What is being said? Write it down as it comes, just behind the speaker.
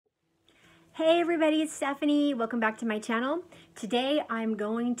Hey everybody, it's Stephanie. Welcome back to my channel. Today I'm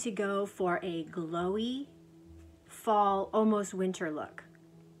going to go for a glowy fall, almost winter look.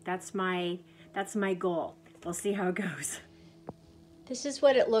 That's my goal. We'll see how it goes. This is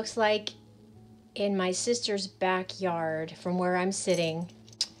what it looks like in my sister's backyard from where I'm sitting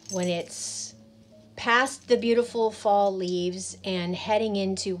when it's past the beautiful fall leaves and heading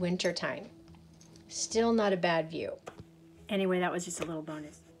into winter time. Still not a bad view. Anyway, that was just a little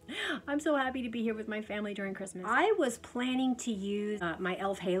bonus. I'm so happy to be here with my family during Christmas. I was planning to use my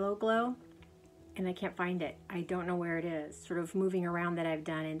e.l.f. Halo Glow, and I can't find it. I don't know where it is. Sort of moving around that I've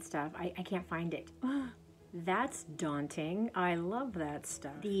done and stuff. I can't find it. That's daunting. I love that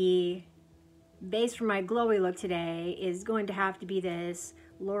stuff. The base for my glowy look today is going to have to be this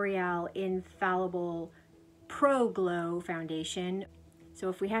L'Oreal Infallible Pro Glow foundation. So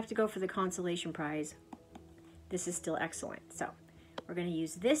if we have to go for the consolation prize, this is still excellent. So we're going to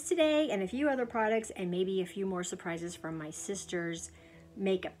use this today and a few other products and maybe a few more surprises from my sister's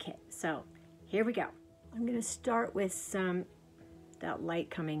makeup kit. So here we go. I'm going to start with that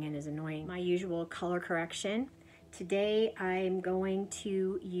light coming in is annoying. My usual color correction. Today I'm going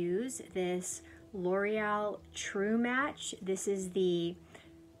to use this L'Oreal True Match. This is the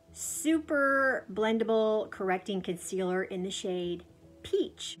super blendable correcting concealer in the shade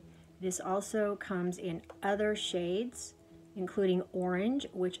Peach. This also comes in other shades, including orange,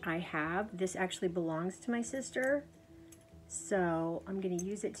 which I have. This actually belongs to my sister, so I'm going to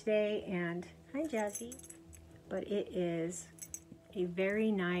use it today. And hi Jazzy. But it is a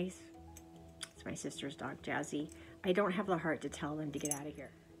very nice, it's my sister's dog Jazzy. I don't have the heart to tell them to get out of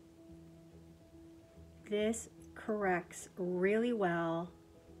here. This corrects really well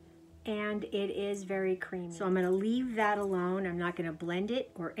and it is very creamy. So I'm going to leave that alone. I'm not going to blend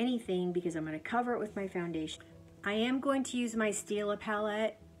it or anything because I'm going to cover it with my foundation. I am going to use my Stila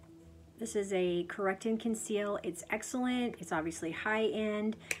palette. This is a Correct and Conceal. It's excellent. It's obviously high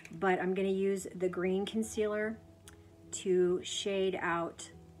end, but I'm going to use the green concealer to shade out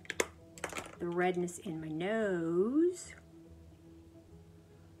the redness in my nose.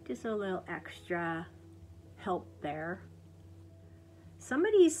 Just a little extra help there.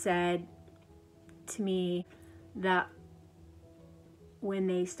 Somebody said to me that when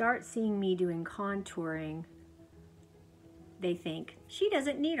they start seeing me doing contouring, they think, she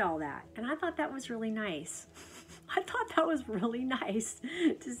doesn't need all that. And I thought that was really nice. I thought that was really nice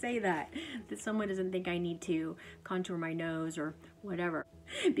to say that someone doesn't think I need to contour my nose or whatever.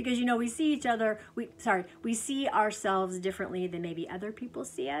 Because, you know, we see each other, we see ourselves differently than maybe other people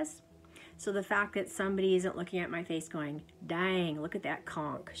see us. So the fact that somebody isn't looking at my face going, dang, look at that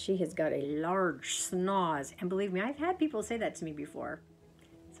conch. She has got a large schnoz. And believe me, I've had people say that to me before.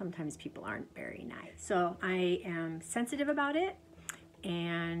 Sometimes people aren't very nice. So I am sensitive about it,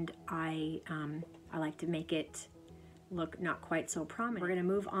 and I like to make it look not quite so prominent. We're gonna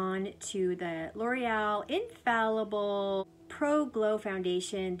move on to the L'Oreal Infallible Pro Glow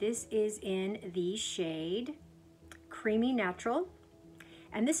Foundation. This is in the shade Creamy Natural.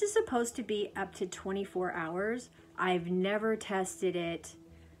 And this is supposed to be up to 24 hours. I've never tested it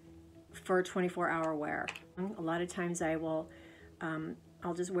for 24-hour wear. A lot of times I will,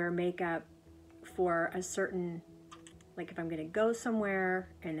 I'll just wear makeup for a certain, like if I'm gonna go somewhere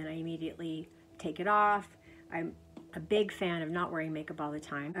and then I immediately take it off. I'm a big fan of not wearing makeup all the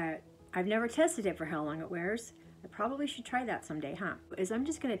time. I've never tested it for how long it wears. I probably should try that someday, huh? I'm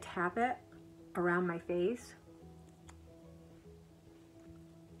just gonna tap it around my face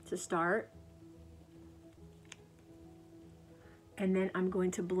to start. And then I'm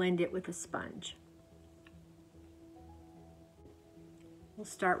going to blend it with a sponge. We'll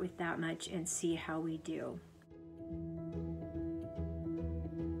start with that much and see how we do.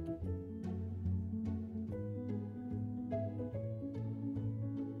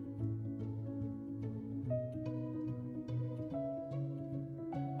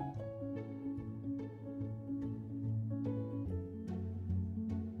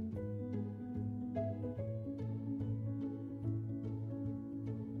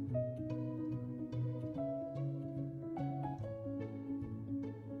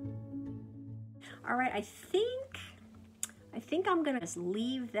 All right, I think I'm gonna just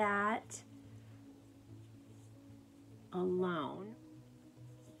leave that alone.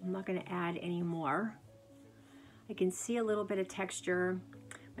 I'm not gonna add any more. I can see a little bit of texture.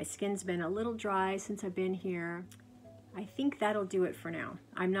 My skin's been a little dry since I've been here. I think that'll do it for now.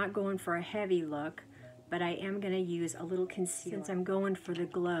 I'm not going for a heavy look, but I am gonna use a little concealer. Since I'm going for the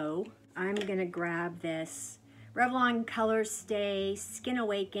glow, I'm gonna grab this Revlon Colorstay Skin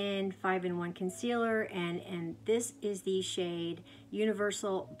Awaken 5-in-1 Concealer, and this is the shade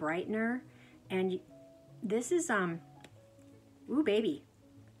Universal Brightener. And this is, ooh baby,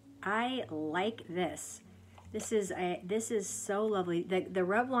 I like this. This is so lovely. The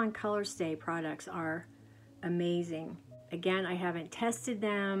Revlon Colorstay products are amazing. Again, I haven't tested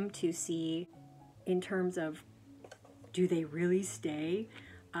them to see in terms of, do they really stay?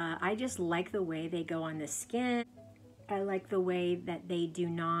 I just like the way they go on the skin. I like the way that they do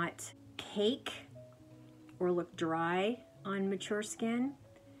not cake or look dry on mature skin.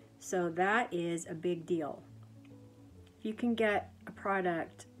 So that is a big deal. If you can get a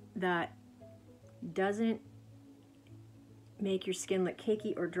product that doesn't make your skin look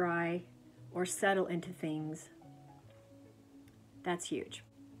cakey or dry or settle into things, that's huge.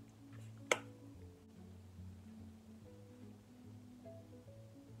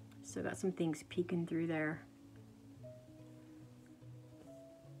 So got some things peeking through there.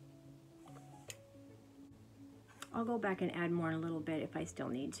 I'll go back and add more in a little bit if I still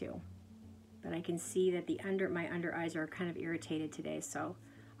need to. But I can see that my under eyes are kind of irritated today, so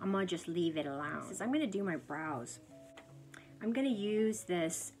I'm gonna just leave it alone. I'm gonna do my brows. I'm gonna use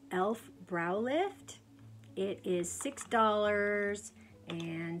this e.l.f. brow lift. It is $6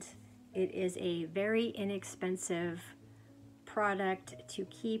 and it is a very inexpensive product to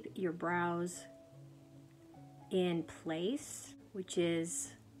keep your brows in place, which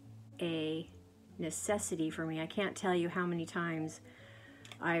is a necessity for me. I can't tell you how many times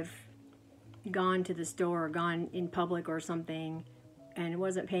I've gone to the store or gone in public or something and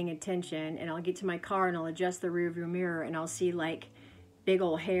wasn't paying attention, and I'll get to my car and I'll adjust the rearview mirror and I'll see like big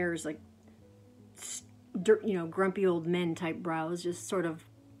old hairs, like, you know, grumpy old men type brows, just sort of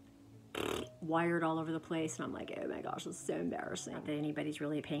wired all over the place, and I'm like, oh my gosh, it's so embarrassing. Not that anybody's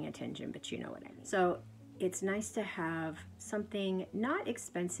really paying attention, but you know what I mean. So it's nice to have something not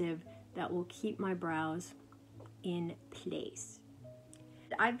expensive that will keep my brows in place.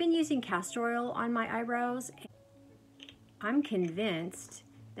 I've been using castor oil on my eyebrows. I'm convinced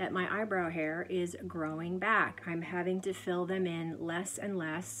that my eyebrow hair is growing back. I'm having to fill them in less and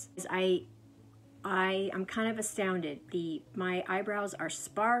less. I'm kind of astounded. My eyebrows are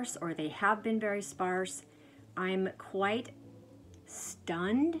sparse, or they have been very sparse. I'm quite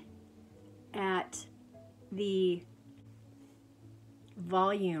stunned at the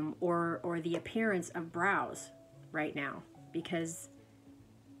volume or the appearance of brows right now, because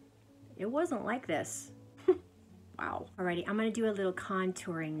it wasn't like this. Wow. Alrighty, I'm gonna do a little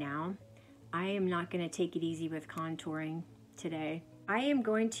contouring now. I am not gonna take it easy with contouring today. I am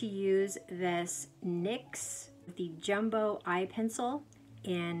going to use this NYX, the Jumbo Eye Pencil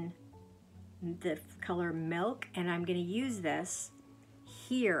in the color Milk, and I'm gonna use this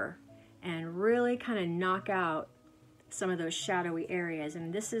here and really kind of knock out some of those shadowy areas.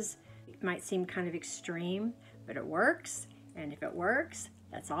 And this might seem kind of extreme, but it works, and if it works,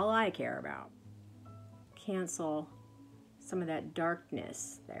 that's all I care about. Cancel some of that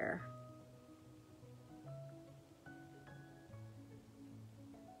darkness there.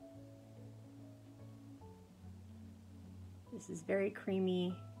 This is very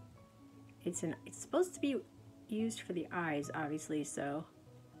creamy. It's supposed to be used for the eyes, obviously, so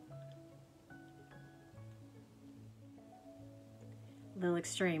a little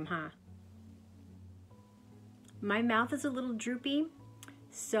extreme, huh? My mouth is a little droopy,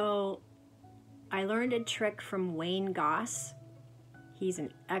 so I learned a trick from Wayne Goss. He's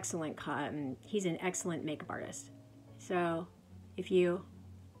an excellent makeup artist. So if you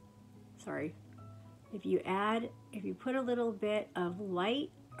put a little bit of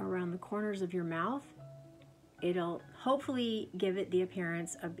light around the corners of your mouth, it'll hopefully give it the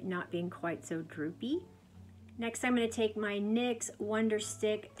appearance of not being quite so droopy. Next, I'm going to take my NYX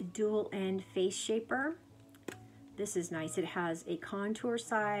Wonderstick Dual End Face Shaper. This is nice. It has a contour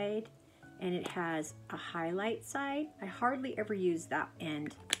side and it has a highlight side. I hardly ever use that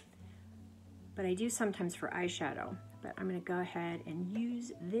end, but I do sometimes for eyeshadow. But I'm going to go ahead and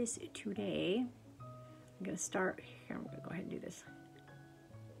use this today. I'm going to start here. I'm going to go ahead and do this.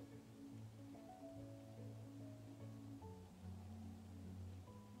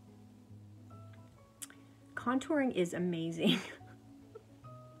 Contouring is amazing.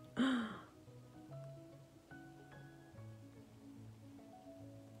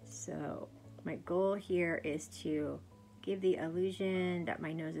 So my goal here is to give the illusion that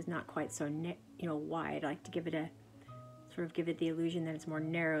my nose is not quite so wide. I like to give it the illusion that it's more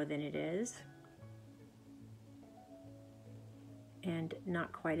narrow than it is, and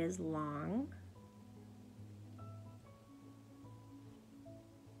not quite as long.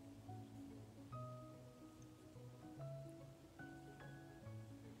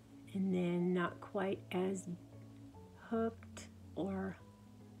 And then not quite as hooked or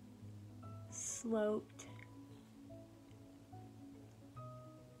sloped.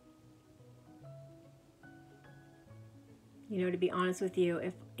 You know, to be honest with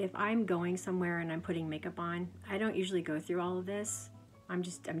you, if I'm going somewhere and I'm putting makeup on, I don't usually go through all of this. I'm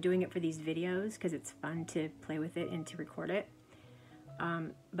doing it for these videos because it's fun to play with it and to record it.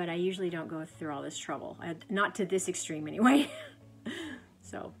 But I usually don't go through all this trouble. Not to this extreme anyway.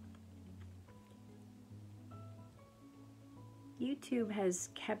 So YouTube has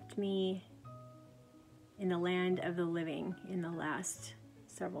kept me in the land of the living in the last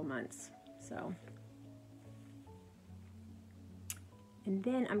several months. So. And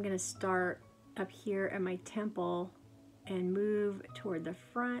then I'm going to start up here at my temple and move toward the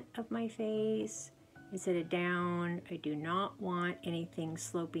front of my face instead of down. I do not want anything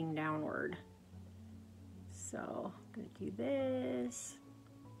sloping downward. So I'm going to do this.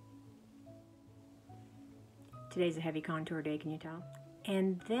 Today's a heavy contour day, can you tell?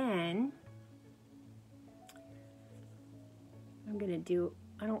 And then I'm going to do,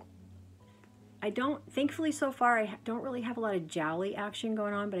 thankfully so far, I don't really have a lot of jowly action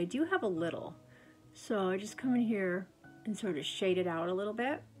going on, but I do have a little. So I just come in here and sort of shade it out a little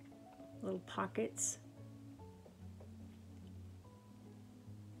bit, little pockets.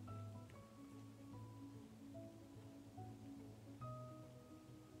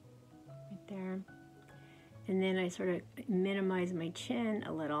 Right there. And then I sort of minimize my chin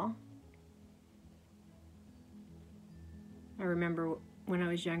a little. I remember when I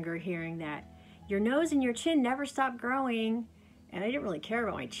was younger hearing that your nose and your chin never stop growing, and I didn't really care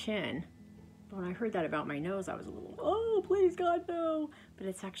about my chin. But when I heard that about my nose, I was a little, oh, please God, no. But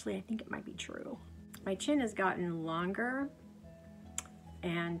it's actually, I think it might be true. My chin has gotten longer,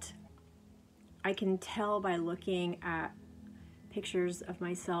 and I can tell by looking at pictures of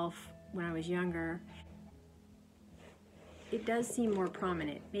myself when I was younger, it does seem more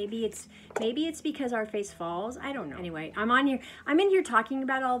prominent. Maybe it's because our face falls. I don't know. Anyway, I'm in here talking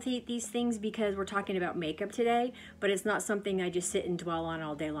about all these things because we're talking about makeup today, but it's not something I just sit and dwell on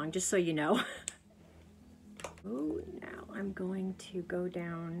all day long, just so you know. Oh, now I'm going to go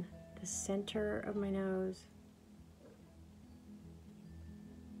down the center of my nose.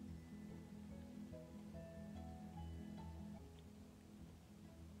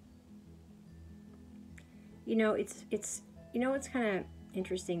 You know, you know what's kind of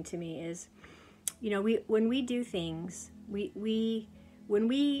interesting to me is, you know, when we do things, when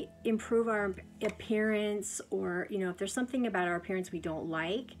we improve our appearance, or, you know, if there's something about our appearance we don't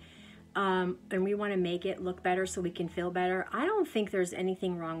like, and we want to make it look better so we can feel better, I don't think there's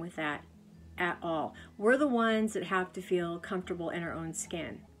anything wrong with that at all. We're the ones that have to feel comfortable in our own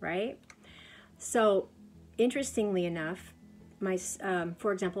skin, right? So, interestingly enough,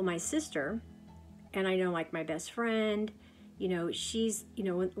 for example, my sister, and I know, like, my best friend, you know, she's, you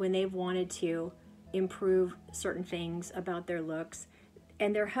know, when they've wanted to improve certain things about their looks,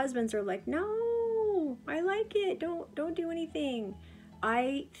 and their husbands are like, no, I like it, don't do anything.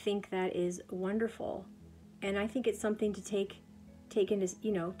 I think that is wonderful, and I think it's something to take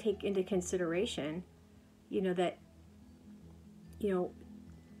into consideration, you know, that, you know,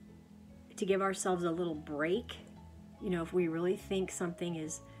 to give ourselves a little break, you know, if we really think something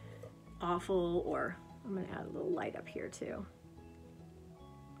is awful. Or I'm going to add a little light up here too,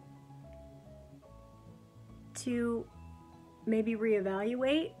 to maybe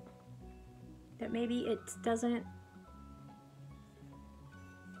reevaluate that maybe it's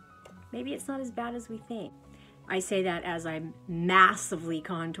not as bad as we think. I say that as I'm massively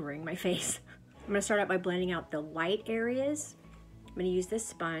contouring my face. I'm going to start out by blending out the light areas. I'm going to use this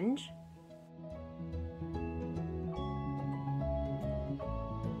sponge.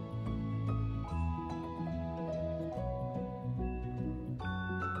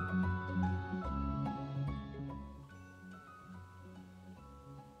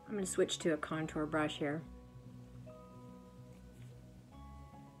 I'm going to switch to a contour brush here.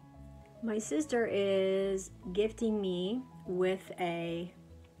 My sister is gifting me with a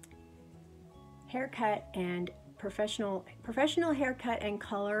haircut and professional haircut and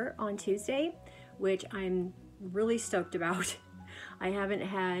color on Tuesday, which I'm really stoked about. I haven't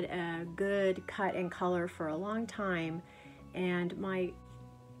had a good cut and color for a long time, and my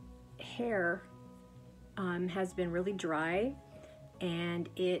hair has been really dry, and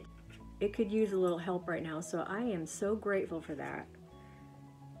it could use a little help right now, so I am so grateful for that.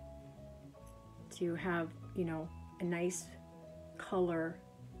 To have, you know, a nice color,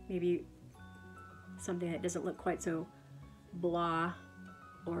 maybe something that doesn't look quite so blah,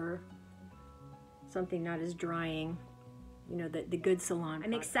 or something not as drying, you know, the good salon.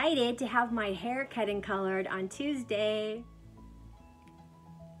 I'm excited to have my hair cut and colored on Tuesday.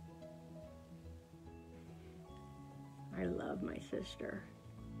 I love my sister.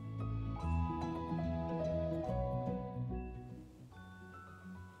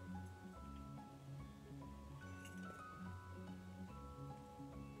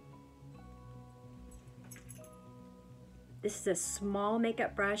 This is a small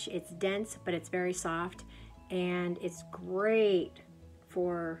makeup brush. It's dense, but it's very soft, and it's great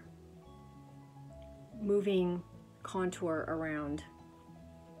for moving contour around.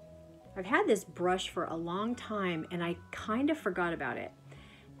 I've had this brush for a long time, and I kind of forgot about it.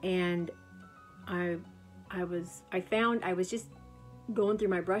 And I was just going through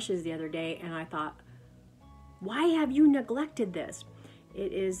my brushes the other day, and I thought, why have you neglected this?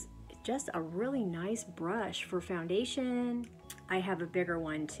 It is just a really nice brush for foundation. I have a bigger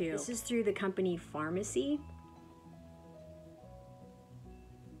one too. This is through the company Farmasi.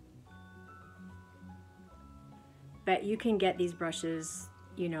 But you can get these brushes,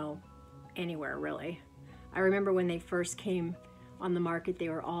 you know, anywhere really. I remember when they first came on the market, they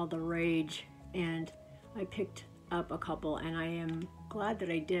were all the rage, and I picked up a couple, and I am glad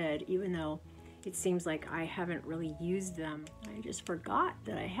that I did, even though it seems like I haven't really used them. I just forgot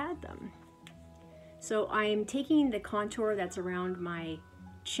that I had them. So I'm taking the contour that's around my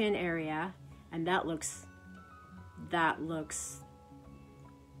chin area, and that looks, don't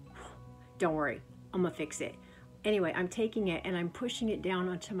worry, I'm gonna fix it. Anyway, I'm taking it and I'm pushing it down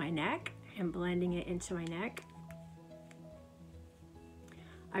onto my neck and blending it into my neck.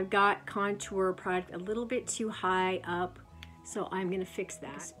 I've got contour product a little bit too high up, so I'm gonna fix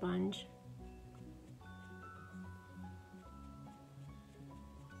that. Sponge.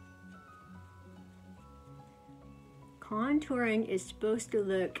 Contouring is supposed to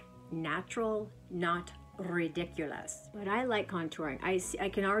look natural, not ridiculous. But I like contouring. I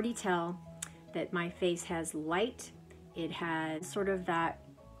can already tell that my face has light. It has sort of that,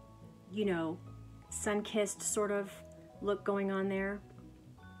 you know, sun-kissed sort of look going on there.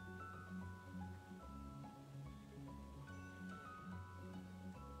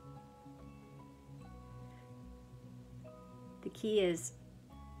 The key is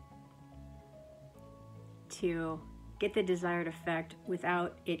to get the desired effect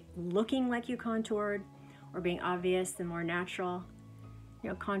without it looking like you contoured or being obvious, the more natural, you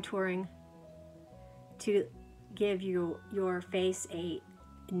know, contouring to give your face a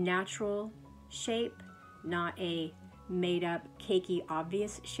natural shape, not a made up, cakey,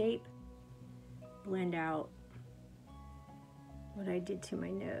 obvious shape. Blend out what I did to my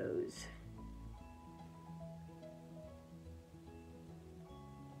nose.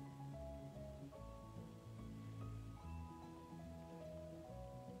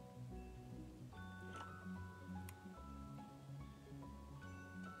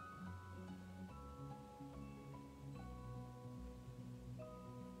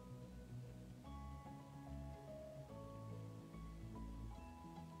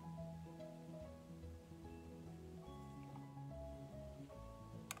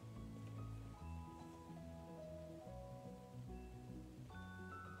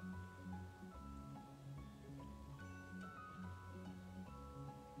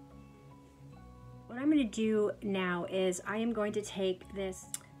 What I'm going to do now is I am going to take this,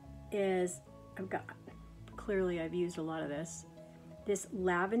 clearly I've used a lot of this. This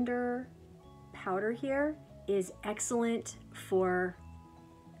lavender powder here is excellent for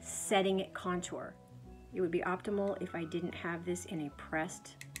setting it contour. It would be optimal if I didn't have this in a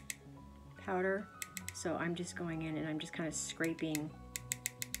pressed powder. So I'm just going in and I'm just kind of scraping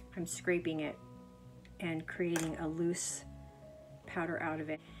it and creating a loose powder out of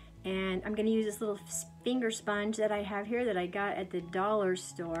it. And I'm going to use this little finger sponge that I have here that I got at the dollar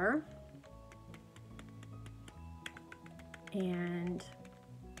store. And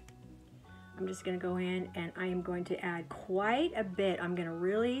I'm just going to go in and I am going to add quite a bit. I'm going to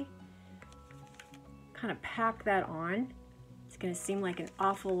really kind of pack that on. It's going to seem like an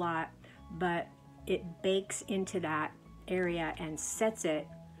awful lot, but it bakes into that area and sets it.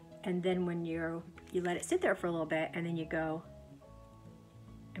 And then when you let it sit there for a little bit, and then you go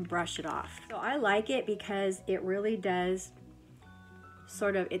and brush it off. So I like it because it really does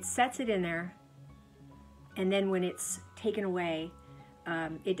sort of, it sets it in there, and then when it's taken away,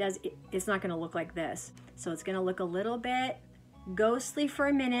 it's not going to look like this. So it's going to look a little bit ghostly for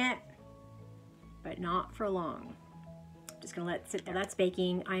a minute, but not for long. Just going to let it sit there. That's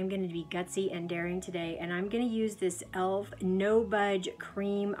baking. I'm going to be gutsy and daring today, and I'm going to use this e.l.f. No Budge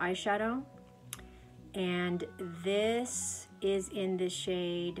Cream eyeshadow. And this is in the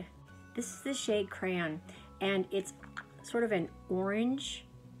shade, this is the shade Crayon, and it's sort of an orange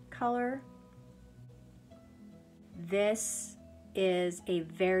color. This is a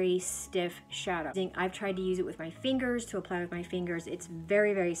very stiff shadow. I've tried to use it with my fingers, to apply with my fingers. It's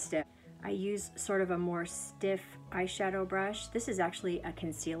very, very stiff. I use sort of a more stiff eyeshadow brush. This is actually a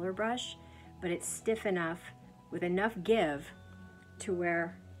concealer brush, but it's stiff enough with enough give to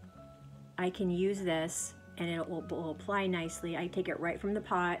where I can use this and it will apply nicely. I take it right from the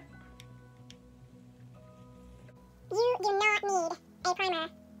pot. You do not need a primer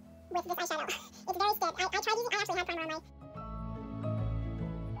with this eyeshadow. It's very stiff. I tried using, I actually had primer on my.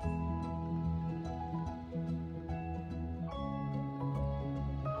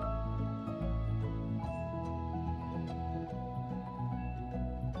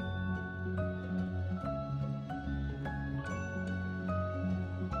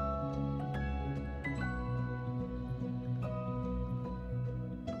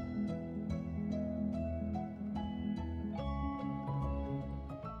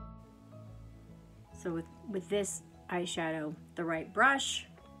 So with this eyeshadow, the right brush,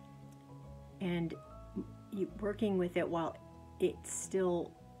 and working with it while it's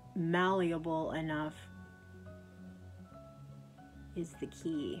still malleable enough is the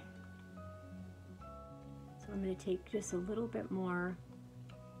key. So I'm going to take just a little bit more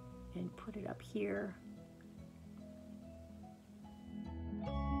and put it up here.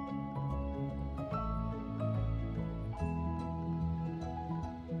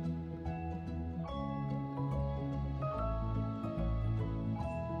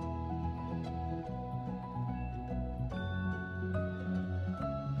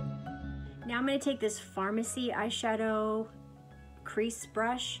 Now I'm going to take this Farmasi eyeshadow crease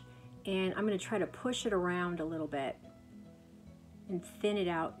brush and I'm going to try to push it around a little bit and thin it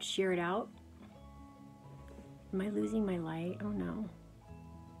out, shear it out. Am I losing my light? Oh no.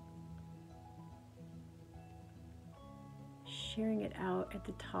 Shearing it out at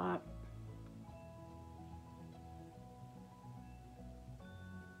the top.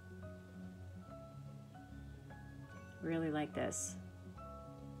 Really like this.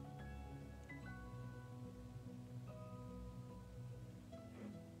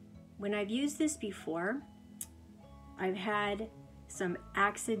 When I've used this before, I've had some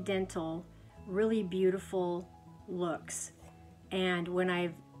accidental, really beautiful looks. And when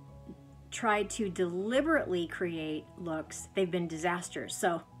I've tried to deliberately create looks, they've been disasters.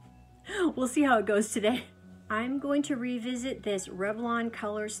 So we'll see how it goes today. I'm going to revisit this Revlon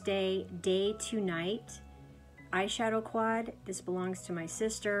Colorstay Day to Night eyeshadow quad. This belongs to my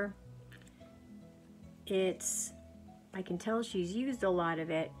sister. I can tell she's used a lot of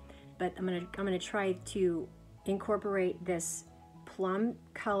it, but I'm gonna try to incorporate this plum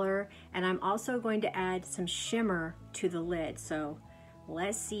color, and I'm also going to add some shimmer to the lid. So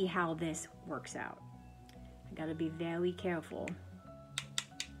let's see how this works out. I gotta be very careful.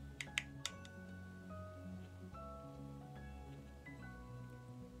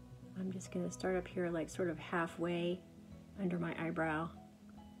 I'm just gonna start up here like sort of halfway under my eyebrow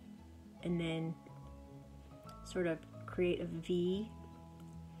and then sort of create a V.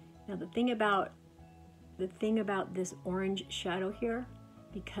 Now the thing about this orange shadow here,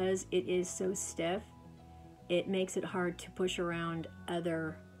 because it is so stiff, it makes it hard to push around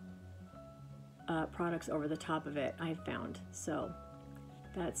other products over the top of it, I've found. So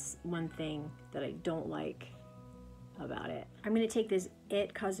that's one thing that I don't like about it. I'm going to take this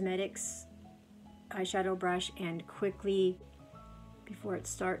e.l.f. Cosmetics eyeshadow brush and quickly, before it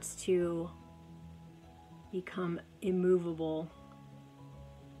starts to become immovable,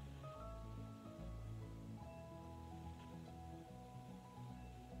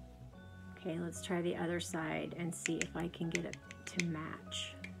 okay, let's try the other side and see if I can get it to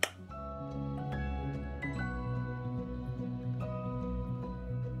match.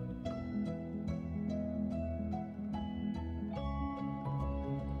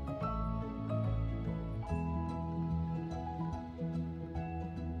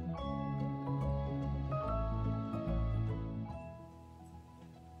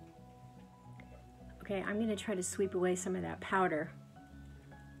 Okay, I'm going to try to sweep away some of that powder.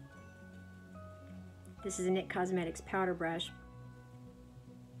 This is an e.l.f. Cosmetics powder brush.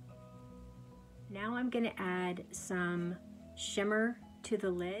 Now I'm going to add some shimmer to the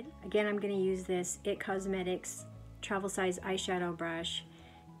lid. Again, I'm going to use this e.l.f. Cosmetics travel size eyeshadow brush,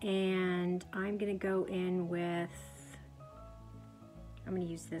 and I'm going to go in with, I'm going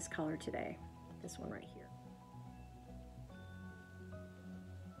to use this color today, this one right here.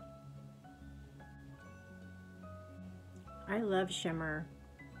 I love shimmer.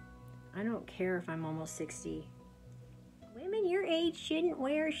 I don't care if I'm almost 60. Women your age shouldn't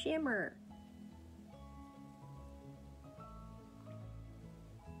wear shimmer.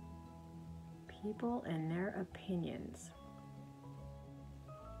 People and their opinions.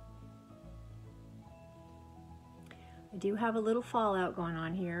 I do have a little fallout going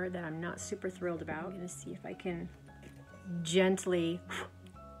on here that I'm not super thrilled about. I'm gonna see if I can gently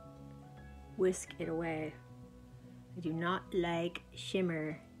whisk it away. I do not like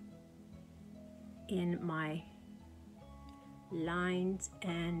shimmer in my lines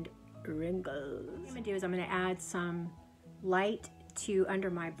and wrinkles. What I'm gonna do is I'm gonna add some light to under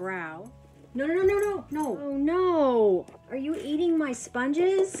my brow. No, no, no, no, no, no. Oh no. Are you eating my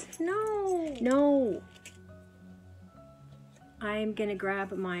sponges? No. No. I'm gonna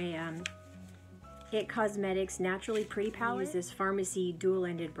grab my It Cosmetics Naturally Pretty palette. Use this Farmasi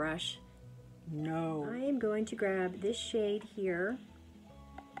dual-ended brush. No. I am going to grab this shade here.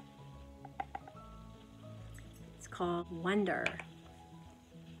 It's called Wonder.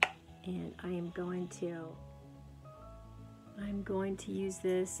 And I'm going to use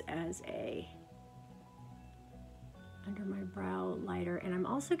this as a under my brow lighter, and I'm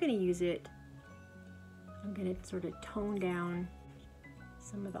also going to use it, I'm going to sort of tone down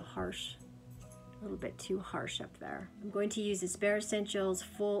some of the harsh, a little bit too harsh up there. I'm going to use this Bare Essentials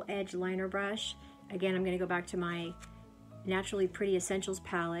Full Edge Liner Brush. Again, I'm going to go back to my Naturally Pretty Essentials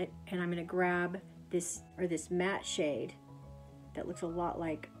palette, and I'm going to grab this matte shade that looks a lot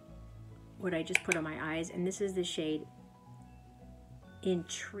like what I just put on my eyes, and this is the shade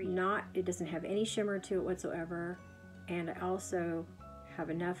Intrigue. It doesn't have any shimmer to it whatsoever, and I also have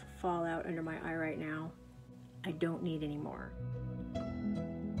enough fallout under my eye right now. I don't need any more.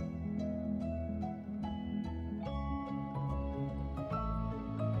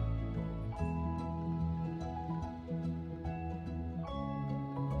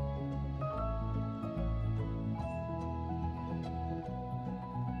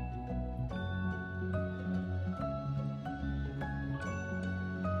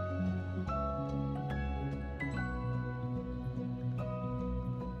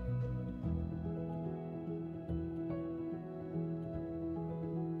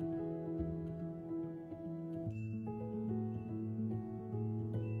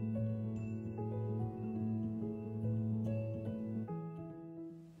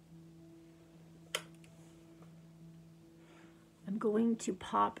 Going to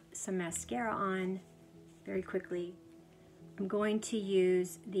pop some mascara on very quickly. I'm going to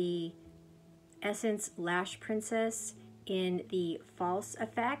use the Essence Lash Princess in the False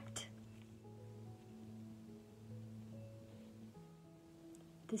Effect.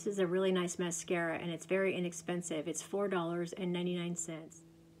 This is a really nice mascara and it's very inexpensive. It's $4.99.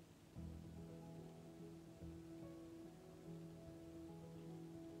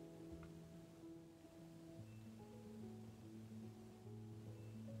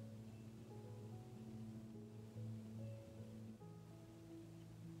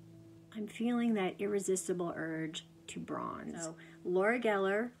 I'm feeling that irresistible urge to bronze. So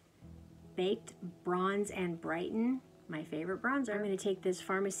L'Oreal Baked Bronze and Brighten, my favorite bronzer. I'm going to take this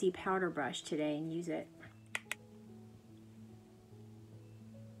Farmasi powder brush today and use it.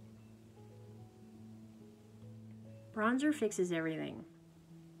 Bronzer fixes everything.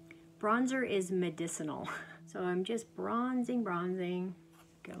 Bronzer is medicinal. So I'm just bronzing.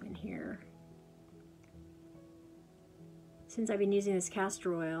 Go in here. Since I've been using this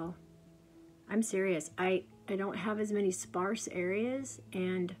castor oil, I'm serious, I don't have as many sparse areas,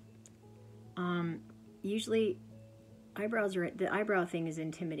 and usually the eyebrow thing is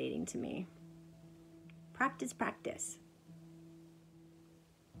intimidating to me. Practice, practice.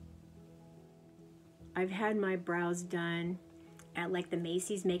 I've had my brows done at like the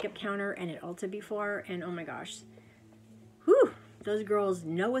Macy's makeup counter and at Ulta before, and oh my gosh, whew, those girls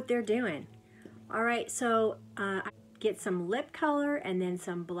know what they're doing. All right, so I get some lip color and then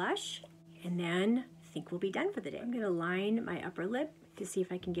some blush. And then I think we'll be done for the day. I'm gonna line my upper lip to see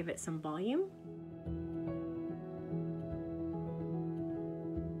if I can give it some volume.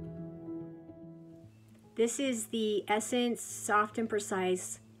 This is the Essence Soft and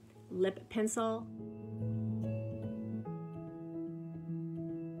Precise Lip Pencil.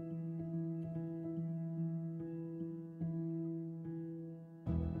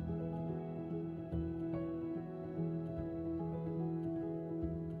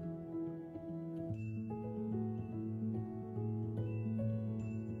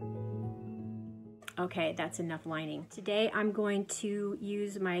 Okay, that's enough lining. Today I'm going to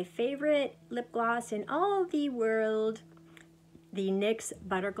use my favorite lip gloss in all the world, the NYX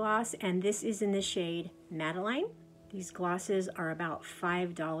Butter Gloss, and this is in the shade Madeleine. These glosses are about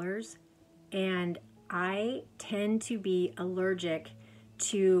 $5, and I tend to be allergic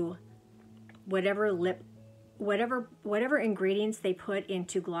to whatever ingredients they put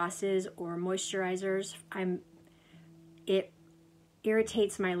into glosses or moisturizers. It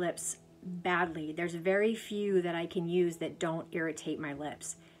irritates my lips badly. There's very few that I can use that don't irritate my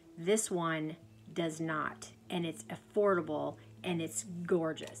lips. This one does not, and it's affordable and it's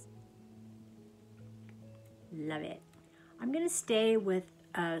gorgeous. Love it. I'm gonna stay with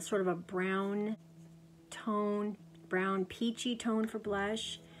sort of a brown tone, brown peachy tone for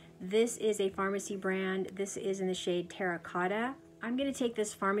blush. This is a Farmasi brand. This is in the shade Terracotta. I'm gonna take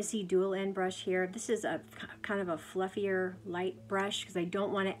this Farmasi dual end brush here. This is a kind of a fluffier light brush because I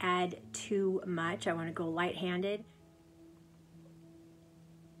don't want to add too much. I want to go light-handed.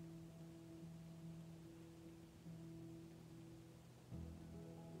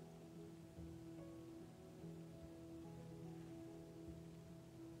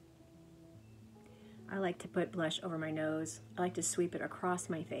 I like to put blush over my nose. I like to sweep it across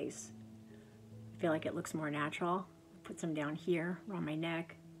my face. I feel like it looks more natural. Put some down here, around my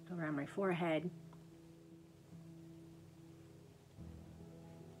neck, around my forehead.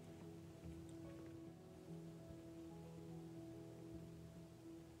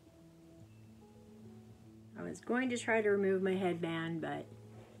 I was going to try to remove my headband, but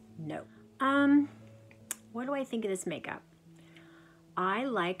no. What do I think of this makeup? I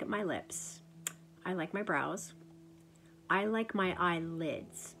like my lips. I like my brows. I like my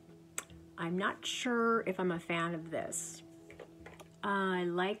eyelids. I'm not sure if I'm a fan of this. I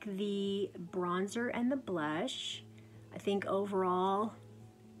like the bronzer and the blush. I think overall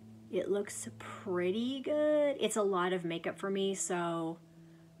it looks pretty good. It's a lot of makeup for me, so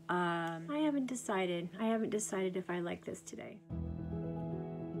I haven't decided. I haven't decided if I like this today.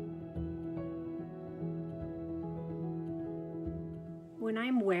 When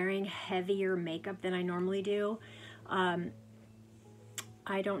I'm wearing heavier makeup than I normally do,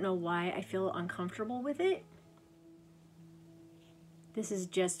 I don't know why I feel uncomfortable with it. This is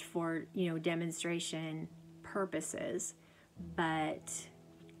just for, you know, demonstration purposes, but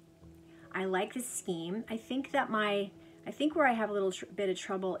I like the scheme. I think that I think where I have a little bit of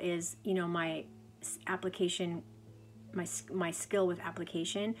trouble is, you know, my application, my skill with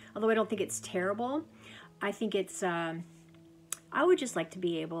application. Although I don't think it's terrible, I think it's, I would just like to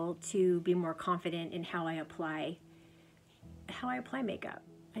be able to be more confident in how I apply makeup.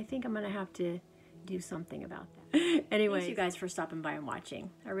 I think I'm gonna have to do something about that. Anyway, thanks you guys for stopping by and watching.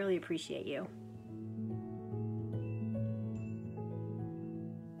 I really appreciate you.